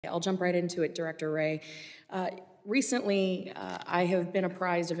I'll jump right into it, Director Wray. Recently, I have been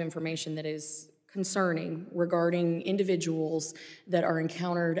apprised of information that is concerning regarding individuals that are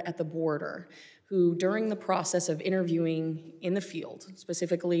encountered at the border who, during the process of interviewing in the field,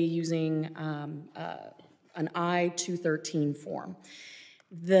 specifically using an I-213 form,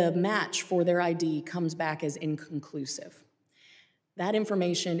 the match for their ID comes back as inconclusive. That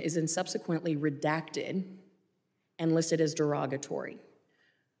information is then subsequently redacted and listed as derogatory.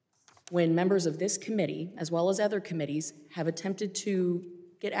 When members of this committee, as well as other committees, have attempted to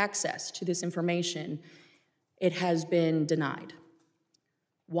get access to this information, it has been denied.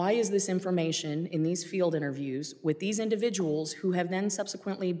 Why is this information in these field interviews with these individuals who have then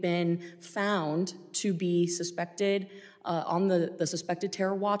subsequently been found to be suspected on the suspected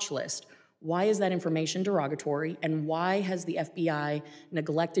terror watch list? Why is that information derogatory, and why has the FBI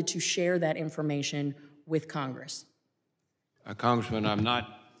neglected to share that information with Congress? Congressman, I'm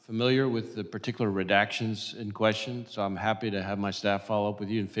not familiar with the particular redactions in question, so I'm happy to have my staff follow up with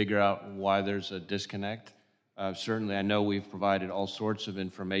you and figure out why there's a disconnect. Certainly, I know we've provided all sorts of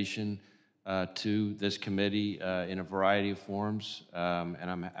information to this committee in a variety of forms,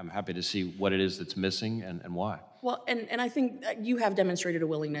 and I'm happy to see what it is that's missing and why. Well, and I think you have demonstrated a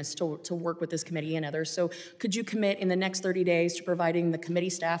willingness to work with this committee and others, so could you commit in the next 30 days to providing the committee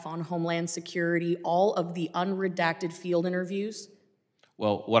staff on Homeland Security all of the unredacted field interviews?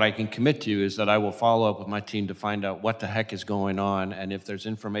 Well, what I can commit to is that I will follow up with my team to find out what the heck is going on, and if there's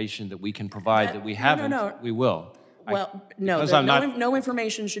information that we can provide that we haven't, we will. Well, no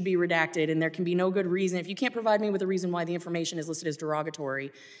information should be redacted, and there can be no good reason. If you can't provide me with a reason why the information is listed as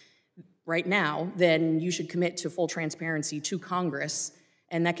derogatory right now, then you should commit to full transparency to Congress,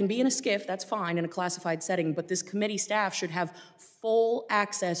 and that can be in a SCIF, that's fine, in a classified setting, but this committee staff should have full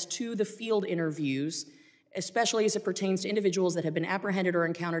access to the field interviews, especially as it pertains to individuals that have been apprehended or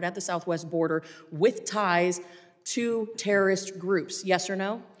encountered at the southwest border with ties to terrorist groups. Yes or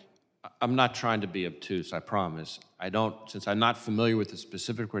no? I'm not trying to be obtuse, I promise. Since I'm not familiar with the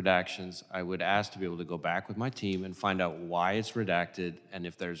specific redactions, I would ask to be able to go back with my team and find out why it's redacted, and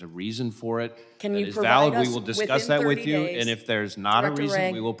if there's a reason for it that is valid, we will discuss that with you, and if there's not a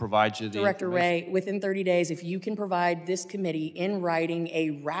reason, we will provide you the information. Director Wray, within 30 days, if you can provide this committee in writing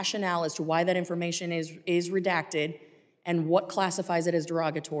a rationale as to why that information is redacted and what classifies it as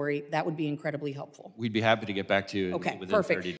derogatory, that would be incredibly helpful. We'd be happy to get back to you within 30 days.